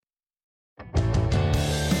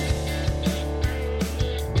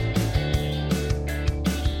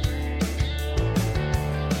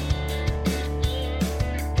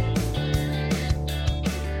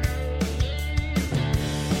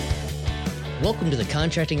Welcome to the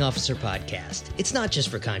Contracting Officer Podcast. It's not just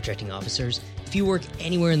for contracting officers. If you work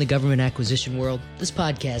anywhere in the government acquisition world, this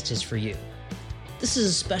podcast is for you. This is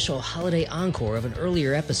a special holiday encore of an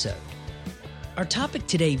earlier episode. Our topic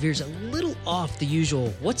today veers a little off the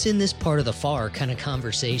usual what's in this part of the FAR kind of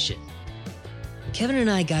conversation. Kevin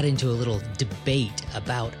and I got into a little debate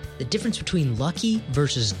about the difference between lucky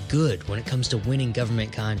versus good when it comes to winning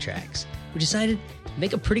government contracts. We decided to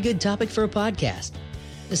make a pretty good topic for a podcast.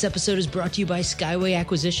 This episode is brought to you by Skyway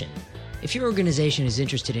Acquisition. If your organization is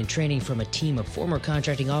interested in training from a team of former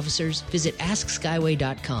contracting officers, visit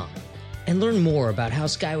AskSkyway.com and learn more about how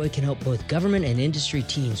Skyway can help both government and industry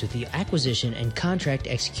teams with the acquisition and contract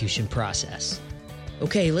execution process.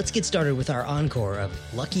 Okay, let's get started with our encore of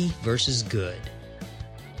lucky versus good.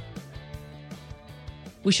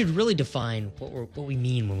 We should really define what we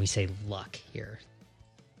mean when we say luck here.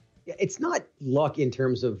 Yeah, it's not luck in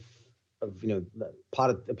terms of the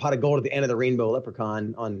pot of gold at the end of the rainbow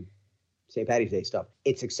leprechaun on St. Paddy's Day stuff.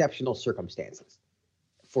 It's exceptional circumstances.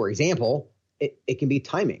 For example, it can be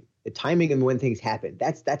timing. The timing and when things happen.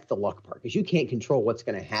 That's the luck part, because you can't control what's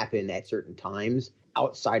going to happen at certain times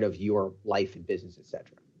outside of your life and business, etc.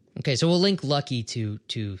 Okay, so we'll link lucky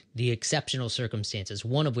to the exceptional circumstances,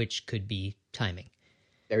 one of which could be timing.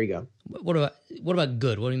 There you go. What about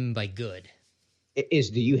good? What do you mean by good?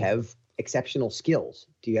 Do you have exceptional skills?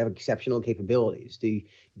 Do you have exceptional capabilities? Do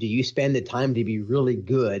you spend the time to be really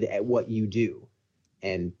good at what you do?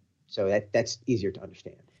 And so that's easier to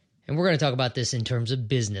understand. And we're going to talk about this in terms of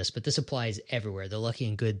business, but this applies everywhere. The lucky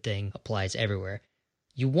and good thing applies everywhere.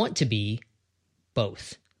 You want to be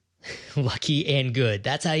both lucky and good.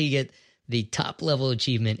 That's how you get the top level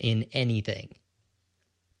achievement in anything.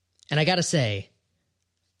 And I got to say,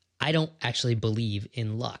 I don't actually believe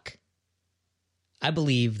in luck. I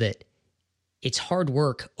believe that it's hard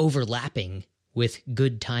work overlapping with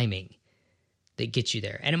good timing that gets you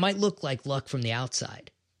there. And it might look like luck from the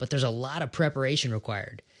outside, but there's a lot of preparation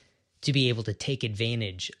required to be able to take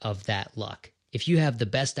advantage of that luck. If you have the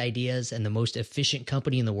best ideas and the most efficient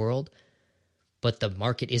company in the world, but the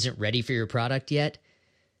market isn't ready for your product yet,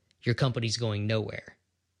 your company's going nowhere.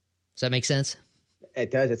 Does that make sense?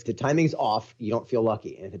 It does. If the timing's off, you don't feel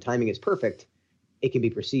lucky. And if the timing is perfect, it can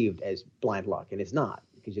be perceived as blind luck, and it's not,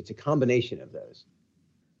 because it's a combination of those.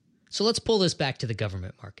 So let's pull this back to the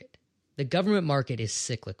government market. The government market is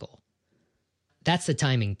cyclical. That's the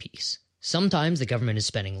timing piece. Sometimes the government is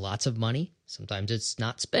spending lots of money. Sometimes it's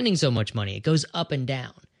not spending so much money. It goes up and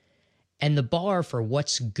down. And the bar for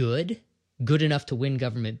what's good enough to win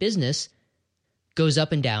government business, goes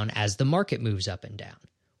up and down as the market moves up and down.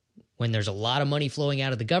 When there's a lot of money flowing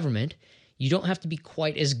out of the government, you don't have to be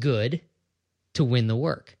quite as good to win the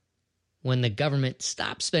work. When the government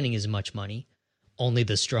stops spending as much money, only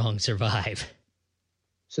the strong survive.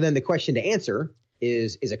 So then the question to answer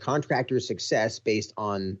is a contractor's success based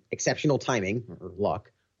on exceptional timing or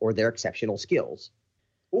luck or their exceptional skills?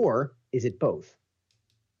 Or is it both?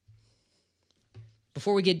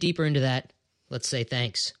 Before we get deeper into that, let's say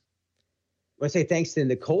thanks. I want to say thanks to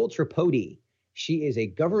Nicole Tripodi. She is a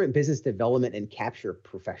government business development and capture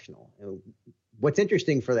professional. And what's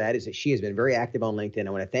interesting for that is that she has been very active on LinkedIn. I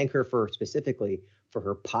want to thank her specifically for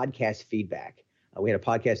her podcast feedback. We had a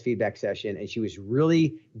podcast feedback session, and she was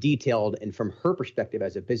really detailed, and from her perspective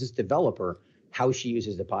as a business developer, how she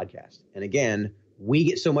uses the podcast. And again, we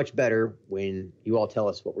get so much better when you all tell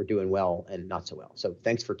us what we're doing well and not so well. So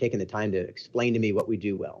thanks for taking the time to explain to me what we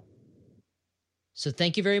do well. So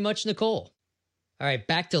thank you very much, Nicole. All right,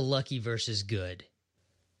 back to lucky versus good.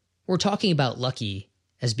 We're talking about lucky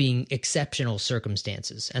as being exceptional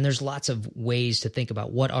circumstances, and there's lots of ways to think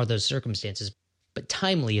about what are those circumstances, but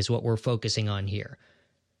timely is what we're focusing on here.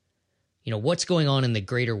 You know, what's going on in the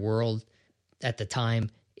greater world at the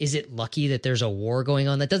time? Is it lucky that there's a war going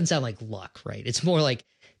on? That doesn't sound like luck, right? It's more like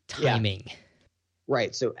timing. Yeah.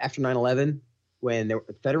 Right. So after 9/11, when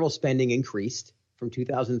federal spending increased from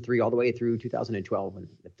 2003 all the way through 2012, when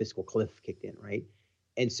the fiscal cliff kicked in, right?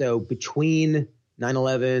 And so between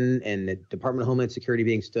 9/11 and the Department of Homeland Security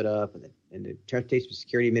being stood up and the Transportation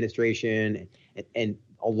Security Administration and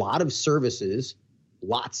a lot of services,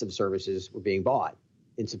 lots of services were being bought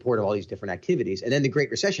in support of all these different activities. And then the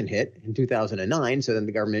Great Recession hit in 2009. So then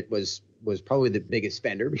the government was probably the biggest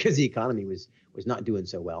spender because the economy was not doing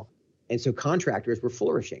so well. And so contractors were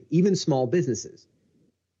flourishing, even small businesses.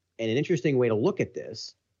 And an interesting way to look at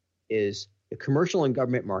this is the commercial and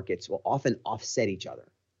government markets will often offset each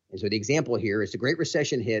other. And so the example here is the Great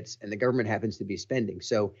Recession hits and the government happens to be spending.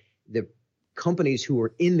 So the companies who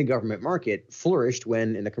were in the government market flourished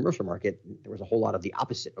when in the commercial market, there was a whole lot of the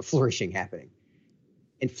opposite of flourishing happening.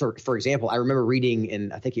 And for example, I remember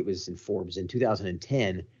reading I think it was in Forbes in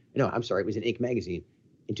 2010. No, I'm sorry, it was in Inc. magazine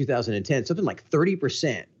in 2010. Something like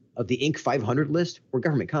 30% of the Inc. 500 list were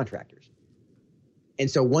government contractors. And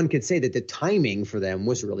so one could say that the timing for them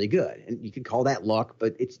was really good. And you could call that luck,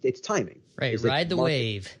 but it's timing. Right, ride the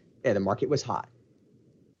wave. Yeah, the market was hot.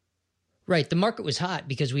 Right, the market was hot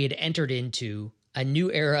because we had entered into a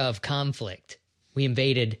new era of conflict. We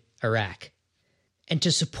invaded Iraq. And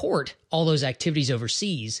to support all those activities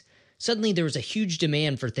overseas, suddenly there was a huge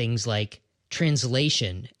demand for things like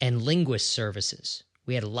translation and linguist services.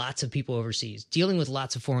 We had lots of people overseas dealing with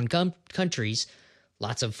lots of foreign countries,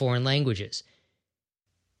 lots of foreign languages.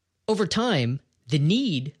 Over time, the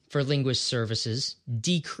need for linguist services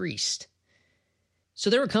decreased. So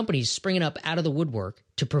there were companies springing up out of the woodwork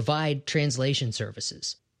to provide translation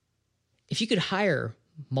services. If you could hire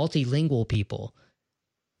multilingual people,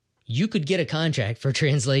 you could get a contract for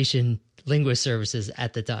translation linguist services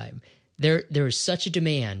at the time. There was such a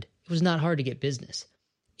demand, it was not hard to get business.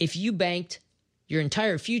 If you banked your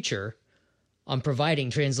entire future on providing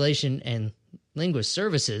translation and linguist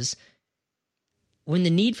services, when the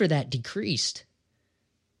need for that decreased,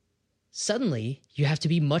 suddenly you have to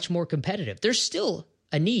be much more competitive. There's still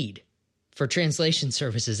a need for translation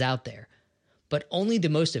services out there, but only the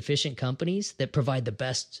most efficient companies that provide the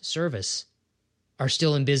best service are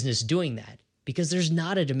still in business doing that because there's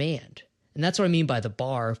not a demand. And that's what I mean by the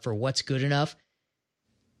bar for what's good enough,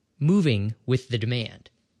 moving with the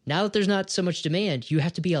demand. Now that there's not so much demand, you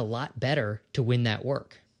have to be a lot better to win that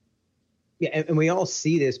work. Yeah, and we all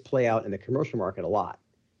see this play out in the commercial market a lot.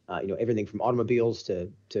 Everything from automobiles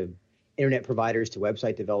to internet providers to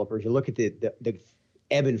website developers. You look at the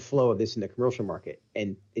ebb and flow of this in the commercial market,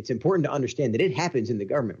 and it's important to understand that it happens in the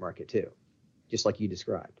government market too, just like you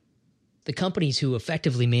described. The companies who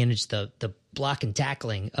effectively manage the block and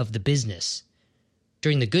tackling of the business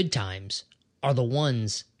during the good times are the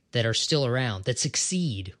ones that are still around, that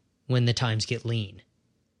succeed when the times get lean.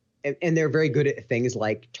 And they're very good at things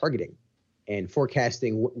like targeting and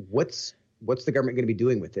forecasting what's the government going to be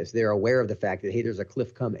doing with this. They're aware of the fact that, hey, there's a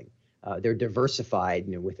cliff coming. They're diversified,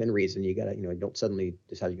 within reason. You got to, don't suddenly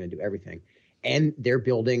decide you're going to do everything. And they're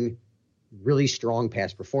building really strong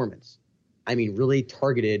past performance. I mean, really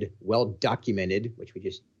targeted, well-documented, which we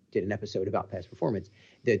just did an episode about past performance,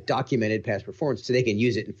 the documented past performance so they can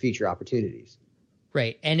use it in future opportunities.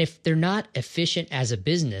 Right. And if they're not efficient as a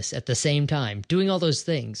business at the same time, doing all those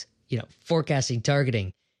things, forecasting,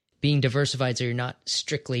 targeting, being diversified so you're not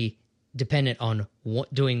strictly dependent on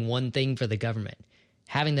doing one thing for the government,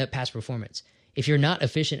 having that past performance. If you're not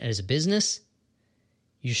efficient as a business,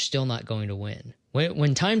 you're still not going to win.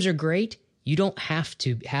 When times are great, you don't have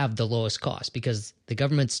to have the lowest cost because the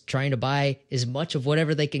government's trying to buy as much of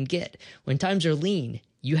whatever they can get. When times are lean,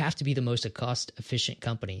 you have to be the most cost-efficient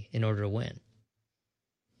company in order to win.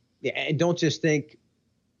 Yeah, and don't just think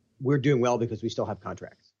we're doing well because we still have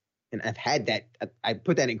contracts. And I've had that. I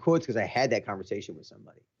put that in quotes because I had that conversation with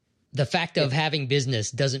somebody. The fact of having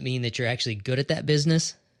business doesn't mean that you're actually good at that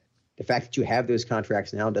business. The fact that you have those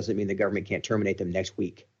contracts now doesn't mean the government can't terminate them next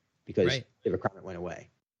week because the requirement went away.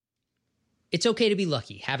 It's okay to be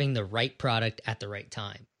lucky, having the right product at the right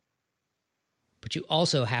time. But you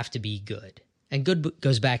also have to be good. And good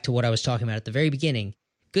goes back to what I was talking about at the very beginning.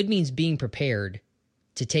 Good means being prepared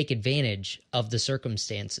to take advantage of the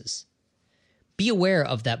circumstances. Be aware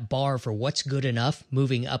of that bar for what's good enough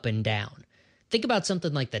moving up and down. Think about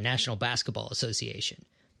something like the National Basketball Association.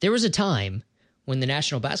 There was a time when the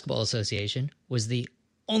National Basketball Association was the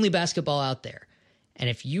only basketball out there. And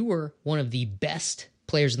if you were one of the best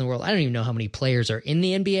players in the world, I don't even know how many players are in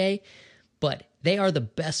the NBA, but they are the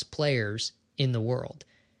best players in the world.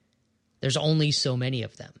 There's only so many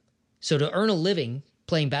of them. So to earn a living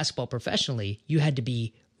playing basketball professionally, you had to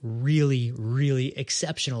be really, really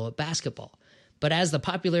exceptional at basketball. But as the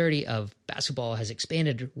popularity of basketball has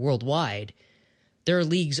expanded worldwide, there are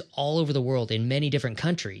leagues all over the world in many different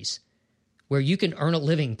countries where you can earn a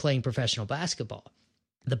living playing professional basketball.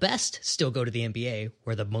 The best still go to the NBA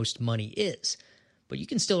where the most money is, but you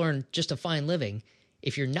can still earn just a fine living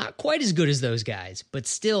if you're not quite as good as those guys, but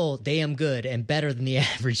still damn good and better than the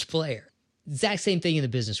average player. Exact same thing in the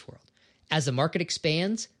business world. As the market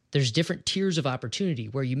expands, there's different tiers of opportunity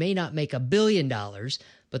where you may not make $1 billion,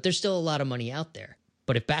 but there's still a lot of money out there.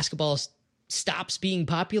 But if basketball stops being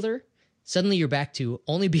popular, suddenly you're back to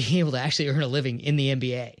only being able to actually earn a living in the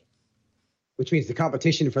NBA. Which means the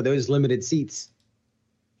competition for those limited seats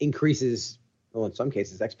increases, well, in some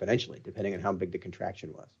cases exponentially, depending on how big the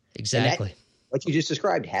contraction was. Exactly. What you just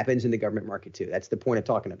described happens in the government market too. That's the point of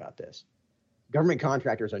talking about this. Government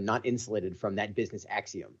contractors are not insulated from that business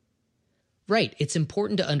axiom. Right. It's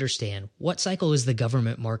important to understand what cycle is the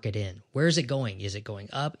government market in? Where is it going? Is it going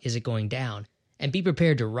up? Is it going down? And be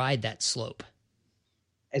prepared to ride that slope.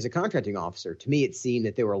 As a contracting officer, to me, it seemed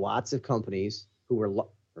that there were lots of companies who were,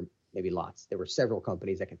 or maybe lots, there were several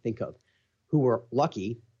companies I can think of who were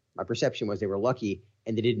lucky. My perception was they were lucky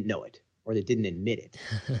and they didn't know it or they didn't admit it.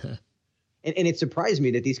 And it surprised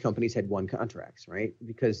me that these companies had won contracts, right?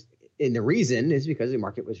 And the reason is because the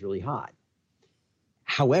market was really hot.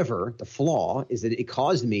 However, the flaw is that it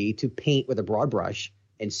caused me to paint with a broad brush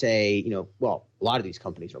and say, well, a lot of these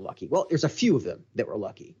companies are lucky. Well, there's a few of them that were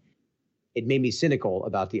lucky. It made me cynical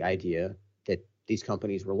about the idea that these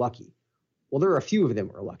companies were lucky. Well, there are a few of them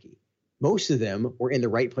that were lucky. Most of them were in the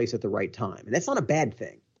right place at the right time. And that's not a bad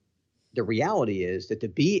thing. The reality is that to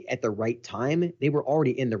be at the right time, they were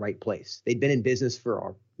already in the right place. They'd been in business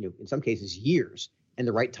for, in some cases, years, and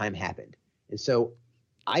the right time happened. And so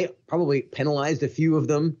I probably penalized a few of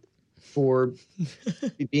them for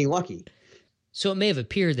being lucky. So it may have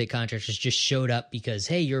appeared that contractors just showed up because,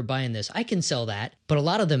 hey, you're buying this, I can sell that. But a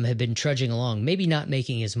lot of them have been trudging along, maybe not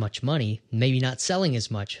making as much money, maybe not selling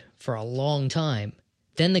as much for a long time.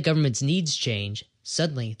 Then the government's needs change.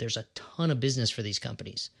 Suddenly, there's a ton of business for these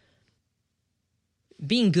companies.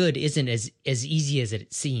 Being good isn't as easy as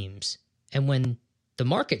it seems. And when the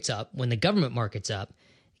market's up, when the government market's up,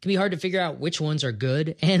 it can be hard to figure out which ones are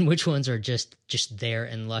good and which ones are just there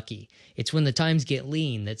and lucky. It's when the times get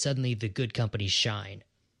lean that suddenly the good companies shine.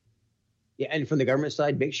 Yeah, and from the government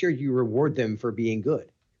side, make sure you reward them for being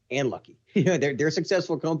good and lucky. They're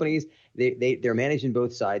successful companies. They're managing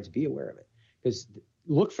both sides. Be aware of it. Because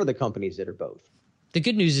look for the companies that are both. The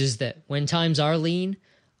good news is that when times are lean,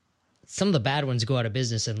 some of the bad ones go out of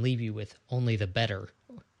business and leave you with only the better.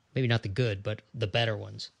 Maybe not the good, but the better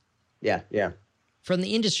ones. Yeah. From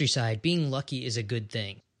the industry side, being lucky is a good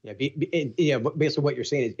thing. Yeah, basically what you're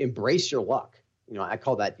saying is embrace your luck. I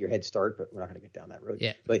call that your head start, but we're not going to get down that road.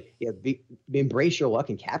 Yeah. But embrace your luck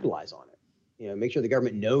and capitalize on it. Make sure the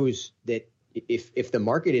government knows that if the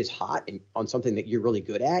market is hot and on something that you're really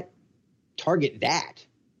good at, target that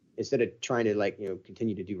instead of trying to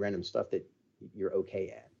continue to do random stuff that you're okay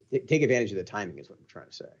at. Take advantage of the timing is what I'm trying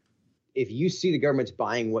to say. If you see the government's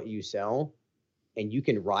buying what you sell and you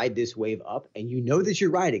can ride this wave up and you know that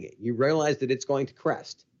you're riding it, you realize that it's going to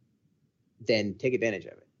crest, then take advantage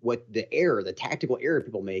of it. What the tactical error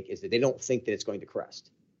people make is that they don't think that it's going to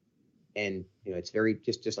crest. And, it's very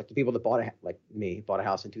just like the people that bought a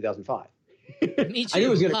house in 2005. Me too. I knew it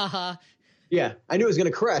was going to, yeah, I knew it was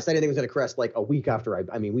going to crest. I didn't think it was going to crest like a week after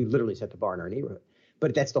we literally set the bar in our neighborhood.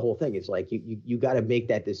 But that's the whole thing. It's like you got to make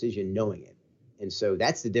that decision knowing it. And so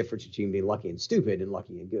that's the difference between being lucky and stupid and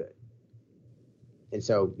lucky and good. And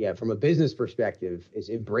so, yeah, from a business perspective, is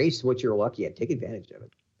embrace what you're lucky at. Take advantage of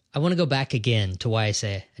it. I want to go back again to why I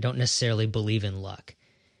say I don't necessarily believe in luck.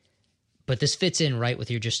 But this fits in right with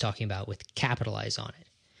what you're just talking about with capitalize on it.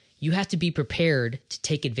 You have to be prepared to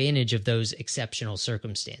take advantage of those exceptional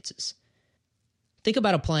circumstances. Think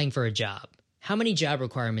about applying for a job. How many job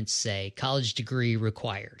requirements say college degree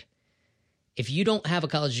required? If you don't have a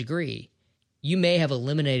college degree, you may have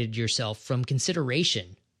eliminated yourself from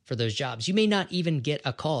consideration for those jobs. You may not even get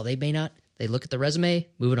a call. They look at the resume,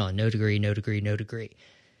 move it on, no degree, no degree, no degree.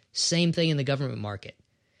 Same thing in the government market.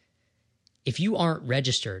 If you aren't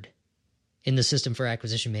registered in the System for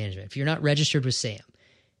Acquisition Management, if you're not registered with SAM,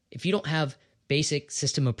 if you don't have basic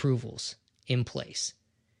system approvals in place,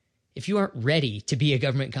 if you aren't ready to be a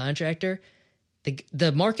government contractor,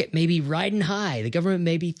 the market may be riding high. The government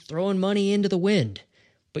may be throwing money into the wind,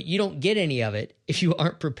 but you don't get any of it if you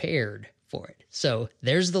aren't prepared for it. So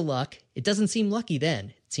there's the luck. It doesn't seem lucky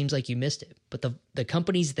then. It seems like you missed it. But the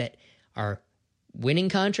companies that are winning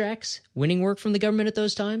contracts, winning work from the government at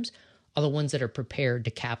those times, are the ones that are prepared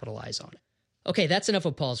to capitalize on it. Okay, that's enough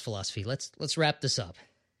of Paul's philosophy. Let's wrap this up.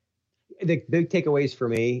 The big takeaways for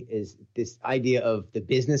me is this idea of the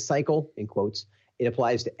business cycle, in quotes. It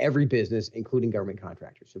applies to every business, including government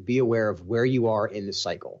contractors. So be aware of where you are in the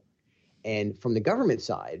cycle. And from the government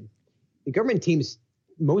side, the government team's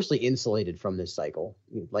mostly insulated from this cycle,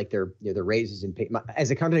 like their raises and pay.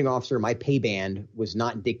 As a contracting officer, my pay band was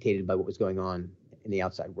not dictated by what was going on in the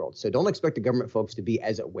outside world. So don't expect the government folks to be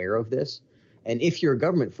as aware of this. And if you're a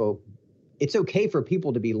government folk, it's okay for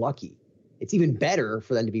people to be lucky. It's even better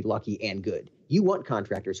for them to be lucky and good. You want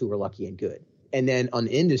contractors who are lucky and good. And then on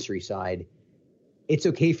the industry side, it's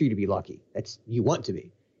okay for you to be lucky. You want to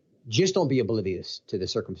be. Just don't be oblivious to the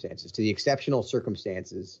circumstances, to the exceptional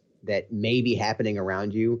circumstances that may be happening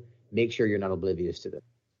around you. Make sure you're not oblivious to them.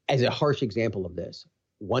 As a harsh example of this,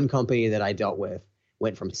 one company that I dealt with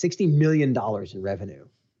went from $60 million in revenue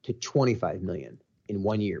to $25 million in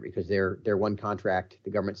 1 year because their one contract, the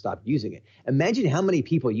government stopped using it. Imagine how many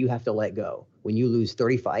people you have to let go when you lose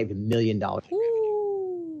 $35 million.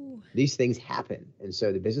 Ooh. These things happen. And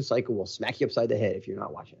so the business cycle will smack you upside the head if you're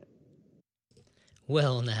not watching it.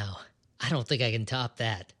 Well, now, I don't think I can top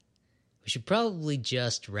that. We should probably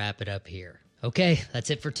just wrap it up here. Okay, that's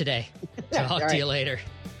it for today. Talk to you later.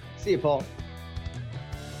 See you, Paul.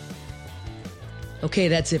 Okay,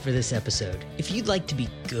 that's it for this episode. If you'd like to be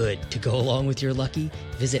good to go along with your lucky,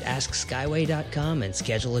 visit AskSkyway.com and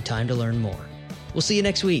schedule a time to learn more. We'll see you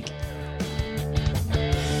next week.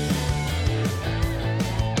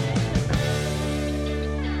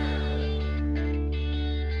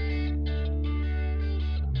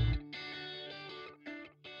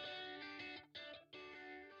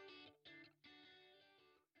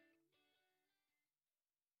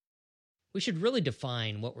 We should really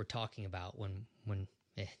define what we're talking about when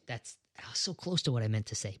that's so close to what I meant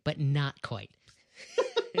to say, but not quite.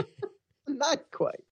 Not quite.